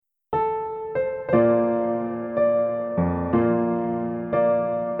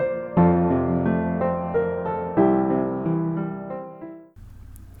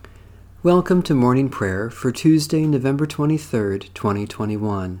Welcome to morning prayer for Tuesday, November 23rd,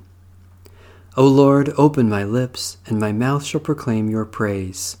 2021. O Lord, open my lips, and my mouth shall proclaim your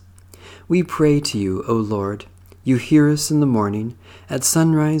praise. We pray to you, O Lord. You hear us in the morning. At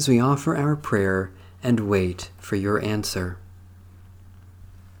sunrise we offer our prayer and wait for your answer.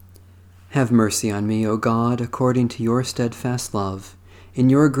 Have mercy on me, O God, according to your steadfast love. In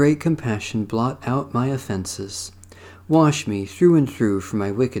your great compassion blot out my offenses. Wash me through and through from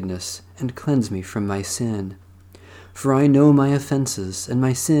my wickedness, and cleanse me from my sin. For I know my offenses, and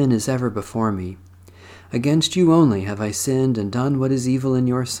my sin is ever before me. Against you only have I sinned and done what is evil in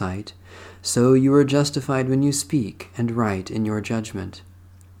your sight, so you are justified when you speak, and right in your judgment.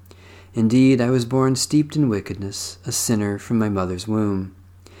 Indeed, I was born steeped in wickedness, a sinner from my mother's womb.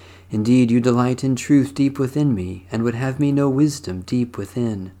 Indeed, you delight in truth deep within me, and would have me know wisdom deep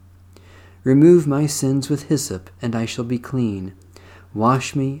within. Remove my sins with hyssop, and I shall be clean.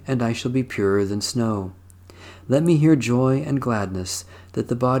 Wash me, and I shall be purer than snow. Let me hear joy and gladness, that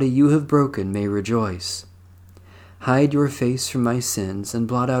the body you have broken may rejoice. Hide your face from my sins, and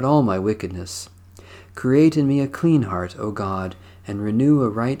blot out all my wickedness. Create in me a clean heart, O God, and renew a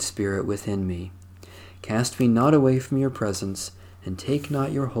right spirit within me. Cast me not away from your presence, and take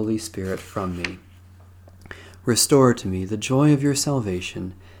not your Holy Spirit from me. Restore to me the joy of your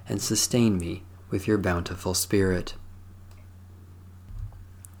salvation, and sustain me with your bountiful Spirit.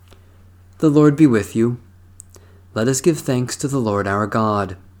 The Lord be with you. Let us give thanks to the Lord our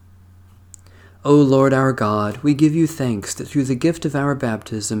God. O Lord our God, we give you thanks that through the gift of our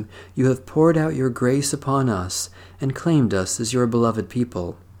baptism you have poured out your grace upon us and claimed us as your beloved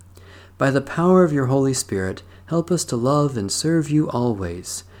people. By the power of your Holy Spirit, help us to love and serve you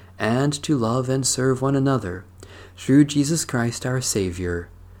always, and to love and serve one another, through Jesus Christ our Savior.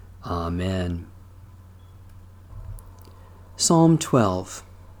 Amen. Psalm 12.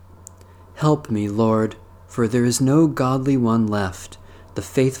 Help me, Lord, for there is no godly one left. The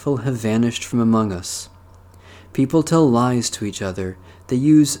faithful have vanished from among us. People tell lies to each other. They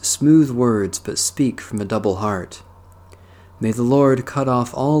use smooth words, but speak from a double heart. May the Lord cut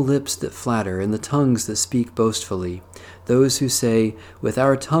off all lips that flatter and the tongues that speak boastfully. Those who say, with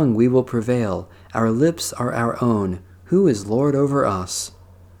our tongue we will prevail. Our lips are our own. Who is Lord over us?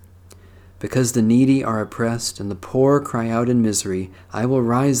 Because the needy are oppressed and the poor cry out in misery, I will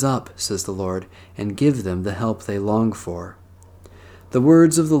rise up, says the Lord, and give them the help they long for. The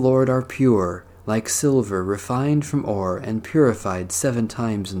words of the Lord are pure, like silver refined from ore and purified 7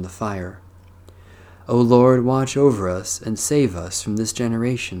 times in the fire. O Lord, watch over us and save us from this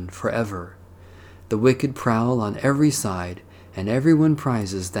generation forever. The wicked prowl on every side, and everyone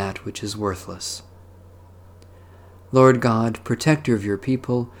prizes that which is worthless. Lord God, protector of your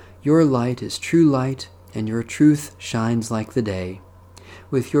people, your light is true light, and your truth shines like the day.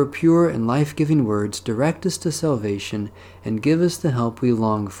 With your pure and life-giving words, direct us to salvation and give us the help we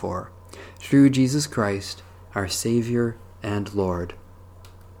long for. Through Jesus Christ, our Savior and Lord.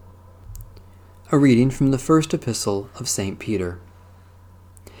 A reading from the first epistle of St. Peter.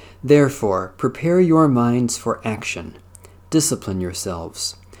 Therefore, prepare your minds for action. Discipline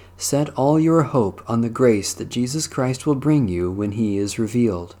yourselves. Set all your hope on the grace that Jesus Christ will bring you when he is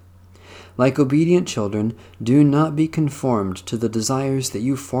revealed. Like obedient children, do not be conformed to the desires that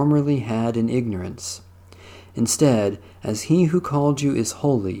you formerly had in ignorance. Instead, as he who called you is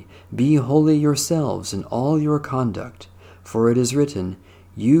holy, be holy yourselves in all your conduct. For it is written,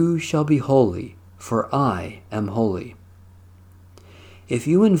 you shall be holy, for I am holy. If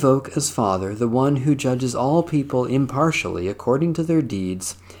you invoke as Father the one who judges all people impartially according to their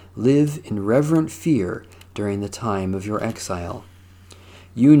deeds, live in reverent fear during the time of your exile.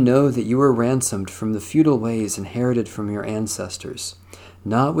 You know that you were ransomed from the futile ways inherited from your ancestors,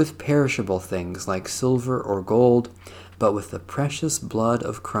 not with perishable things like silver or gold, but with the precious blood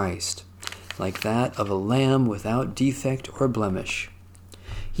of Christ, like that of a lamb without defect or blemish.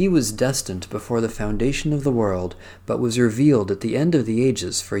 He was destined before the foundation of the world, but was revealed at the end of the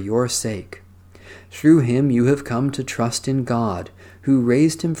ages for your sake. Through him you have come to trust in God, who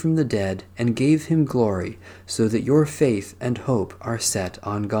raised him from the dead and gave him glory, so that your faith and hope are set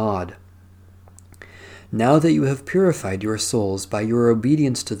on God. Now that you have purified your souls by your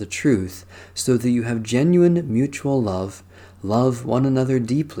obedience to the truth, so that you have genuine mutual love, love one another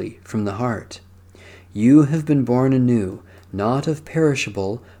deeply from the heart. You have been born anew, not of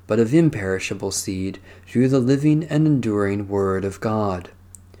perishable, but of imperishable seed, through the living and enduring Word of God.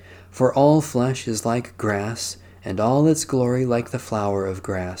 For all flesh is like grass, and all its glory like the flower of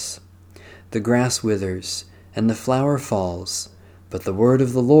grass. The grass withers, and the flower falls, but the word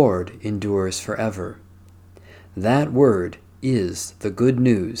of the Lord endures forever. That word is the good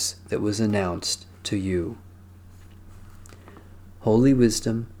news that was announced to you. Holy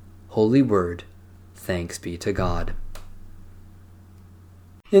Wisdom, Holy Word, thanks be to God.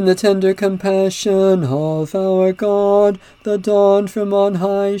 In the tender compassion of our God, the dawn from on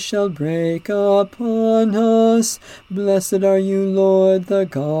high shall break upon us. Blessed are you, Lord, the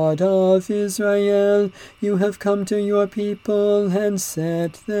God of Israel. You have come to your people and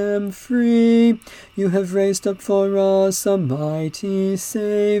set them free. You have raised up for us a mighty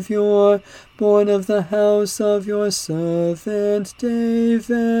Saviour, born of the house of your servant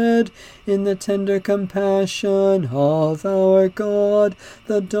David. In the tender compassion of our God,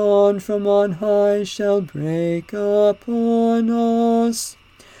 the dawn from on high shall break upon us.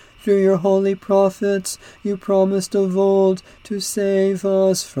 Through your holy prophets, you promised of old to save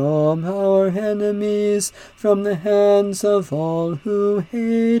us from our enemies, from the hands of all who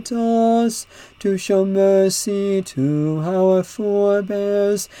hate us, to show mercy to our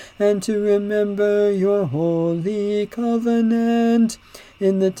forebears, and to remember your holy covenant.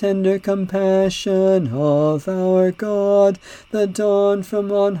 In the tender compassion of our God, the dawn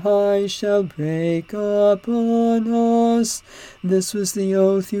from on high shall break upon us. This was the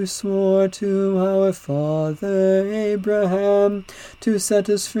oath you swore to our father Abraham, to set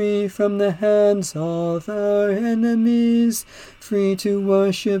us free from the hands of our enemies, free to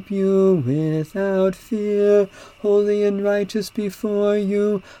worship you without fear, holy and righteous before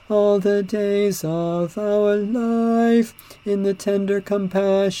you all the days of our life. In the tender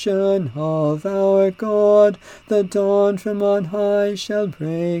compassion of our God, the dawn from on high shall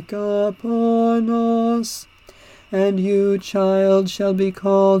break upon us. And you, child, shall be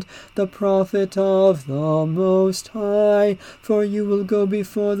called the prophet of the Most High, for you will go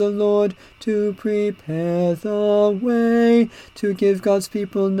before the Lord to prepare the way, to give God's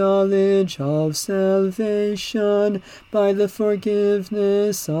people knowledge of salvation by the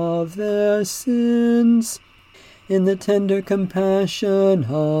forgiveness of their sins. In the tender compassion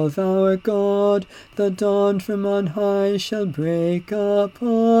of our God, the dawn from on high shall break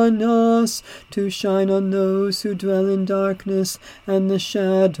upon us, to shine on those who dwell in darkness and the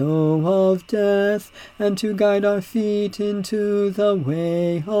shadow of death, and to guide our feet into the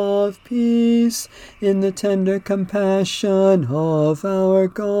way of peace. In the tender compassion of our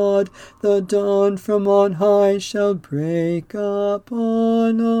God, the dawn from on high shall break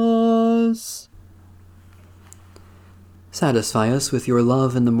upon us. Satisfy us with your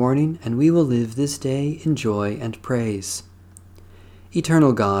love in the morning, and we will live this day in joy and praise.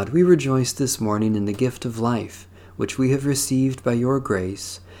 Eternal God, we rejoice this morning in the gift of life, which we have received by your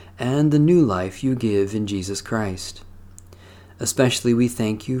grace, and the new life you give in Jesus Christ. Especially we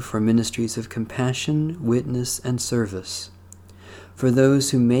thank you for ministries of compassion, witness, and service, for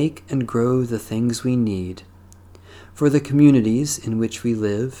those who make and grow the things we need, for the communities in which we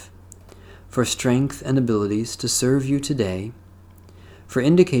live, for strength and abilities to serve you today, for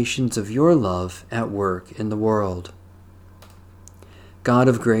indications of your love at work in the world. God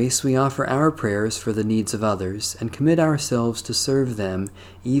of grace, we offer our prayers for the needs of others and commit ourselves to serve them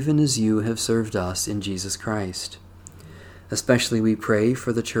even as you have served us in Jesus Christ. Especially we pray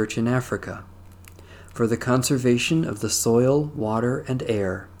for the Church in Africa, for the conservation of the soil, water, and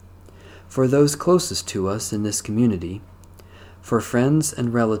air, for those closest to us in this community, for friends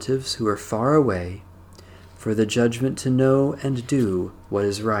and relatives who are far away, for the judgment to know and do what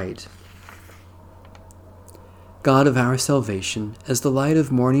is right. God of our salvation, as the light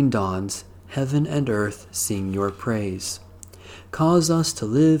of morning dawns, heaven and earth sing your praise. Cause us to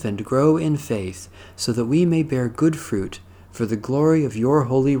live and grow in faith, so that we may bear good fruit for the glory of your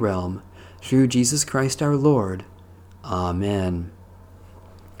holy realm, through Jesus Christ our Lord. Amen.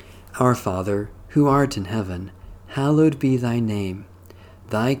 Our Father, who art in heaven, hallowed be thy name.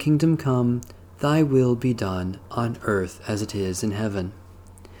 Thy kingdom come, thy will be done, on earth as it is in heaven.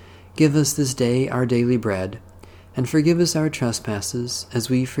 Give us this day our daily bread, and forgive us our trespasses, as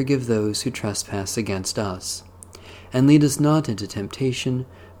we forgive those who trespass against us. And lead us not into temptation,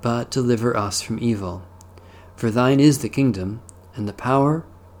 but deliver us from evil. For thine is the kingdom, and the power,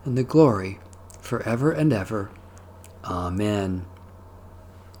 and the glory, forever and ever. Amen.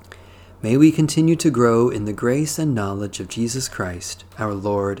 May we continue to grow in the grace and knowledge of Jesus Christ, our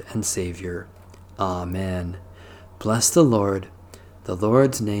Lord and Savior. Amen. Bless the Lord. The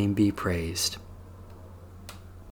Lord's name be praised.